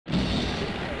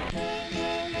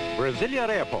Brazilia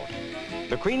Airport.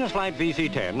 The Queen's Flight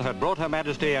VC-10 had brought Her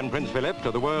Majesty and Prince Philip to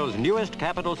the world's newest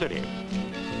capital city.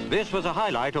 This was a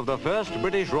highlight of the first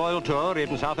British royal tour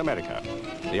in South America.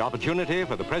 The opportunity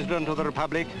for the President of the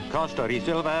Republic, Costa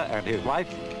Silva, and his wife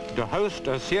to host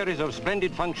a series of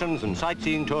splendid functions and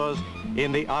sightseeing tours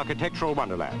in the architectural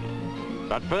wonderland.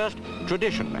 But first,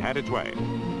 tradition had its way.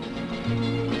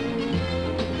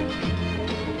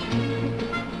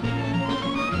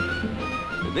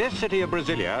 This city of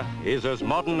Brasilia is as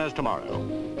modern as tomorrow.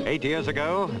 8 years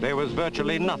ago, there was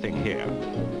virtually nothing here.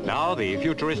 Now the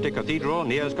futuristic cathedral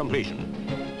nears completion.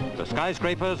 The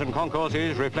skyscrapers and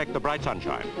concourses reflect the bright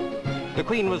sunshine. The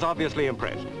Queen was obviously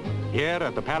impressed. Here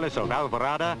at the Palace of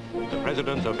Alvorada, the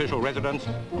President's official residence,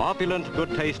 opulent good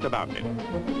taste abounded.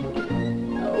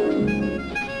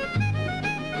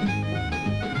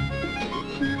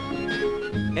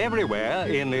 Everywhere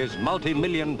in this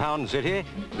multi-million-pound city,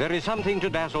 there is something to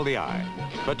dazzle the eye,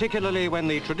 particularly when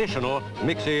the traditional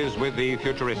mixes with the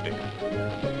futuristic.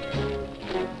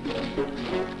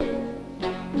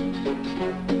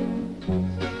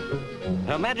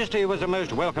 Her Majesty was a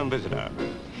most welcome visitor.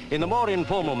 In the more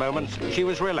informal moments, she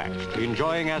was relaxed,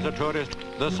 enjoying as a tourist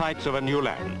the sights of a new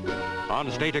land.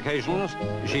 On state occasions,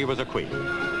 she was a queen.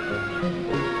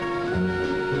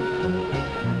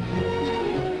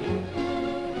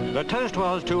 The toast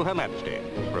was to Her Majesty,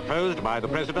 proposed by the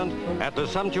President at the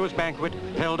sumptuous banquet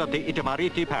held at the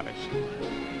Intamarati Palace.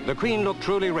 The Queen looked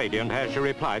truly radiant as she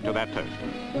replied to that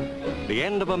toast. The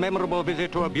end of a memorable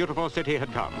visit to a beautiful city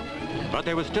had come, but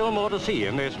there was still more to see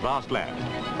in this vast land.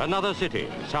 Another city,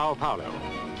 Sao Paulo.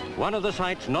 One of the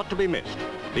sights not to be missed,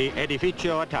 the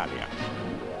Edificio Italia.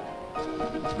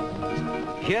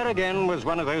 Here again was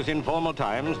one of those informal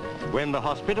times when the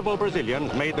hospitable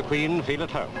Brazilians made the Queen feel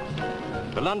at home.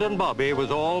 The London Bobby was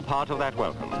all part of that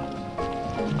welcome.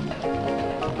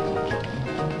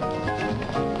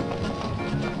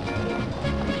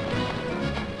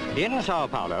 In Sao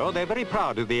Paulo, they're very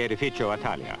proud of the Edificio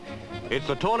Italia. It's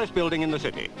the tallest building in the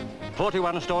city,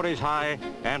 41 stories high,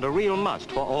 and a real must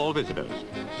for all visitors.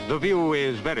 The view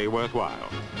is very worthwhile.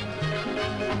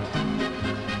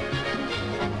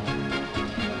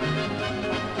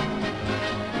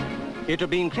 It had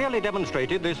been clearly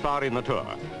demonstrated this far in the tour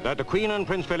that the Queen and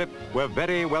Prince Philip were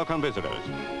very welcome visitors.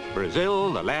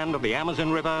 Brazil, the land of the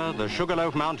Amazon River, the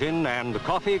Sugarloaf Mountain, and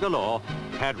coffee galore,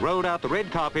 had rolled out the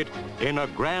red carpet in a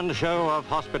grand show of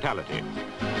hospitality.